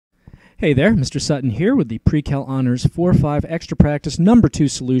Hey there, Mr. Sutton here with the Pre-Cal Honors 4-5 Extra Practice Number 2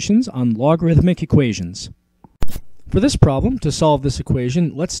 solutions on logarithmic equations. For this problem, to solve this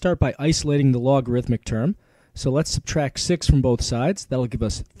equation, let's start by isolating the logarithmic term. So let's subtract 6 from both sides. That'll give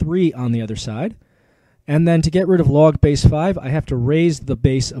us 3 on the other side. And then to get rid of log base 5, I have to raise the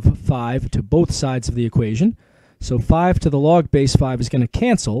base of 5 to both sides of the equation. So 5 to the log base 5 is going to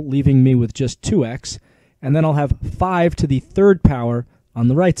cancel, leaving me with just 2x. And then I'll have 5 to the third power on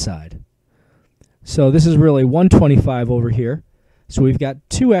the right side. So this is really 125 over here. So we've got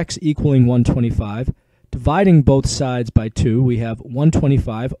 2x equaling 125. Dividing both sides by 2, we have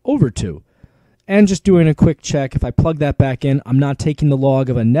 125 over 2. And just doing a quick check, if I plug that back in, I'm not taking the log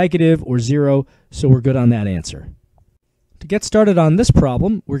of a negative or 0, so we're good on that answer. To get started on this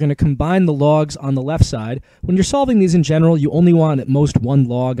problem, we're going to combine the logs on the left side. When you're solving these in general, you only want at most one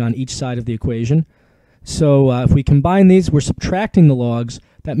log on each side of the equation. So if we combine these, we're subtracting the logs.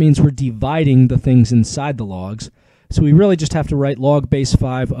 That means we're dividing the things inside the logs. So we really just have to write log base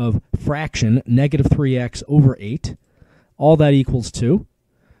 5 of fraction, negative 3x over 8. All that equals 2.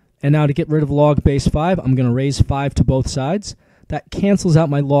 And now to get rid of log base 5, I'm going to raise 5 to both sides. That cancels out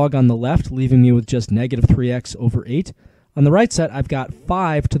my log on the left, leaving me with just negative 3x over 8. On the right side, I've got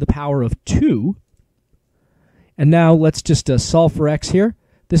 5 to the power of 2. And now let's just solve for x here.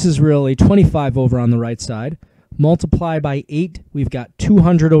 This is really 25 over on the right side. Multiply by 8, we've got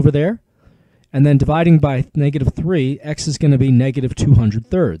 200 over there. And then dividing by negative 3, x is going to be negative 200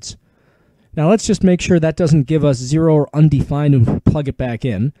 thirds. Now let's just make sure that doesn't give us 0 or undefined and plug it back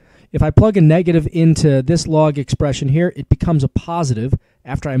in. If I plug a negative into this log expression here, it becomes a positive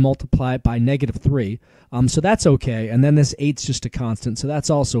after I multiply it by negative 3. So that's okay. And then this 8's just a constant, so that's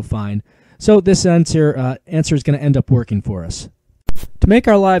also fine. So this answer is going to end up working for us. To make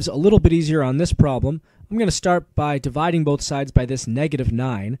our lives a little bit easier on this problem, I'm going to start by dividing both sides by this negative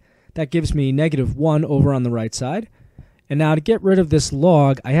 9. That gives me negative 1 over on the right side. And now to get rid of this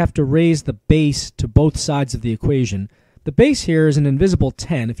log, I have to raise the base to both sides of the equation. The base here is an invisible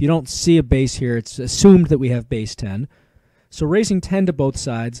 10. If you don't see a base here, it's assumed that we have base 10. So raising 10 to both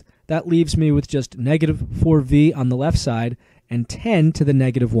sides, that leaves me with just negative 4v on the left side and 10 to the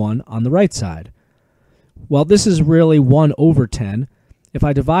negative 1 on the right side. Well, this is really 1 over 10. If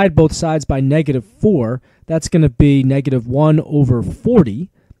I divide both sides by negative 4, that's going to be negative 1 over 40.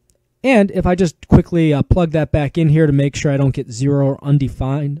 And if I just quickly plug that back in here to make sure I don't get 0 or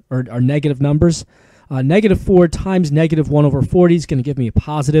undefined or negative numbers, negative 4 times negative 1 over 40 is going to give me a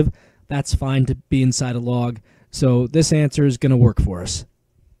positive. That's fine to be inside a log. So this answer is going to work for us.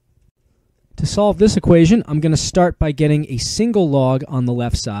 To solve this equation, I'm going to start by getting a single log on the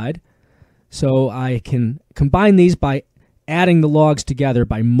left side. So I can combine these by adding the logs together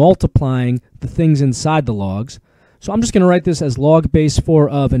by multiplying the things inside the logs. So I'm just going to write this as log base 4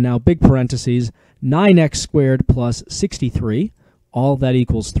 of, and now big parentheses, 9x squared plus 63. All of that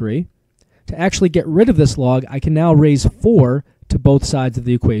equals 3. To actually get rid of this log, I can now raise 4 to both sides of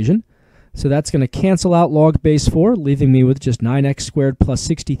the equation. So that's going to cancel out log base 4, leaving me with just 9x squared plus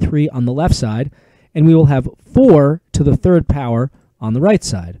 63 on the left side. And we will have 4 to the third power on the right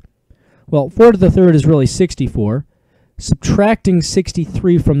side. Well, 4 to the third is really 64. Subtracting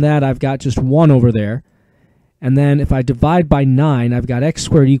 63 from that, I've got just 1 over there. And then if I divide by 9, I've got x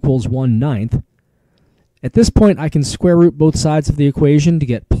squared equals 1/9. At this point, I can square root both sides of the equation to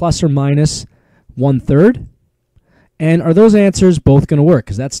get plus or minus 1/3. And are those answers both going to work?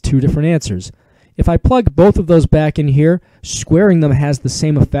 Because that's two different answers. If I plug both of those back in here, squaring them has the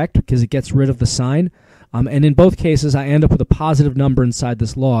same effect because it gets rid of the sign. And in both cases, I end up with a positive number inside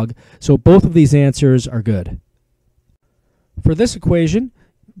this log. So both of these answers are good. For this equation,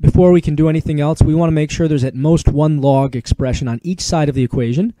 before we can do anything else, we want to make sure there's at most one log expression on each side of the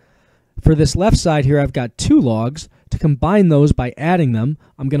equation. For this left side here, I've got 2 logs. To combine those by adding them,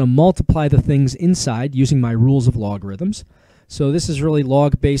 I'm going to multiply the things inside using my rules of logarithms. So this is really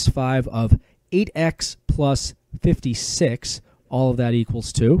log base 5 of 8x plus 56. All of that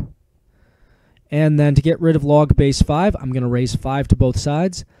equals 2. And then to get rid of log base 5, I'm going to raise 5 to both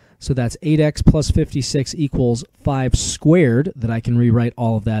sides. So that's 8x plus 56 equals 5 squared, that I can rewrite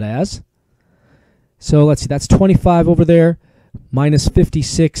all of that as. So let's see, that's 25 over there. Minus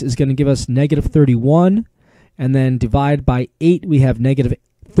 56 is going to give us negative 31. And then divide by 8, we have negative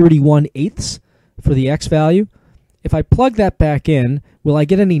 31/8 for the x value. If I plug that back in, will I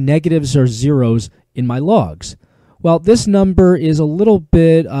get any negatives or zeros in my logs? Well, this number is a little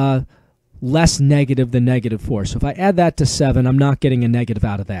bit less negative than negative 4. So if I add that to 7, I'm not getting a negative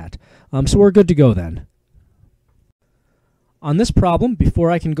out of that. So we're good to go then. On this problem, before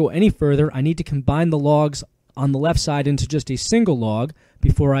I can go any further, I need to combine the logs on the left side into just a single log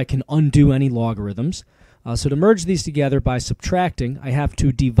before I can undo any logarithms. So to merge these together by subtracting, I have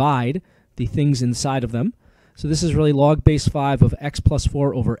to divide the things inside of them. So this is really log base 5 of x plus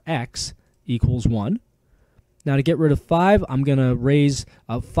 4 over x equals 1. Now to get rid of 5, I'm going to raise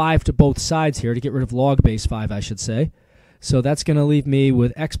 5 to both sides here to get rid of log base 5, I should say. So that's going to leave me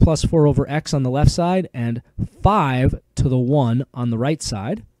with x plus 4 over x on the left side and 5 to the 1 on the right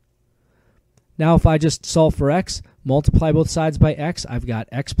side. Now if I just solve for x, multiply both sides by x, I've got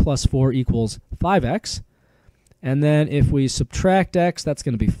x plus 4 equals 5x. And then if we subtract x, that's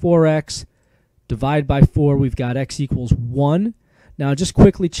going to be 4x. Divide by 4, we've got x equals 1. Now just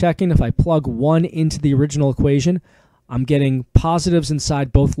quickly checking, if I plug 1 into the original equation, I'm getting positives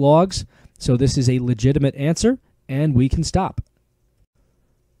inside both logs. So this is a legitimate answer, and we can stop.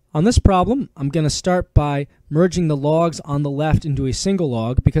 On this problem, I'm going to start by merging the logs on the left into a single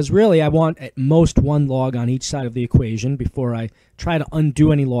log, because really I want at most one log on each side of the equation before I try to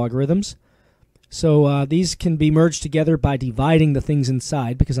undo any logarithms. So these can be merged together by dividing the things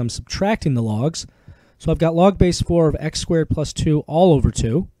inside, because I'm subtracting the logs. So I've got log base 4 of x squared plus 2 all over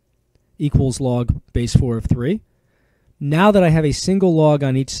 2 equals log base 4 of 3. Now that I have a single log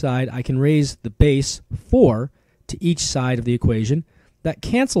on each side, I can raise the base 4 to each side of the equation. That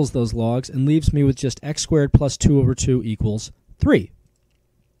cancels those logs and leaves me with just x squared plus 2 over 2 equals 3.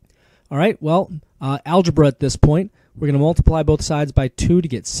 All right, well, algebra at this point. We're going to multiply both sides by 2 to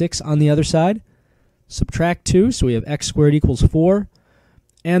get 6 on the other side. Subtract 2, so we have x squared equals 4.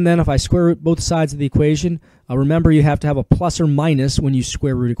 And then if I square root both sides of the equation, remember you have to have a plus or minus when you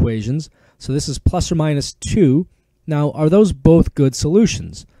square root equations. So this is plus or minus 2. Now, are those both good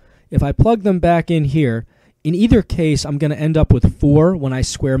solutions? If I plug them back in here, in either case, I'm going to end up with 4 when I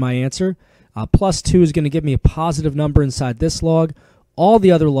square my answer. Plus 2 is going to give me a positive number inside this log. All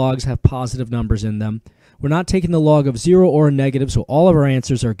the other logs have positive numbers in them. We're not taking the log of 0 or a negative, so all of our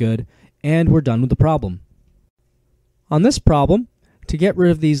answers are good, and we're done with the problem. On this problem, to get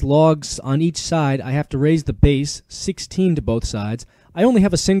rid of these logs on each side, I have to raise the base 16 to both sides. I only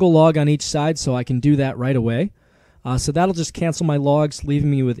have a single log on each side, so I can do that right away. So that'll just cancel my logs,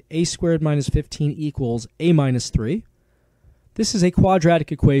 leaving me with a squared minus 15 equals a minus 3. This is a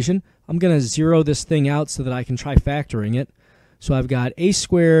quadratic equation. I'm going to zero this thing out so that I can try factoring it. So I've got a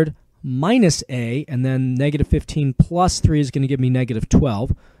squared minus a, and then negative 15 plus 3 is going to give me negative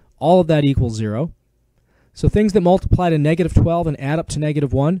 12. All of that equals 0. So things that multiply to negative 12 and add up to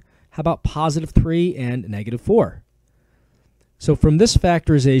negative 1, how about positive 3 and negative 4? So from this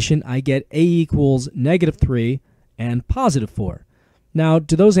factorization, I get a equals negative 3 and positive 4. Now,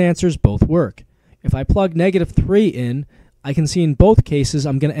 do those answers both work? If I plug negative 3 in, I can see in both cases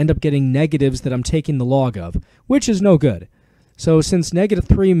I'm going to end up getting negatives that I'm taking the log of, which is no good. So since negative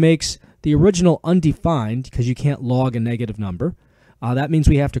 3 makes the original undefined, because you can't log a negative number, that means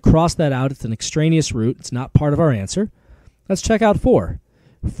we have to cross that out. It's an extraneous root. It's not part of our answer. Let's check out 4.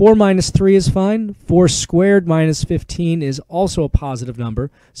 4 minus 3 is fine. 4 squared minus 15 is also a positive number.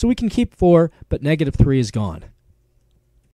 So we can keep 4, but negative 3 is gone.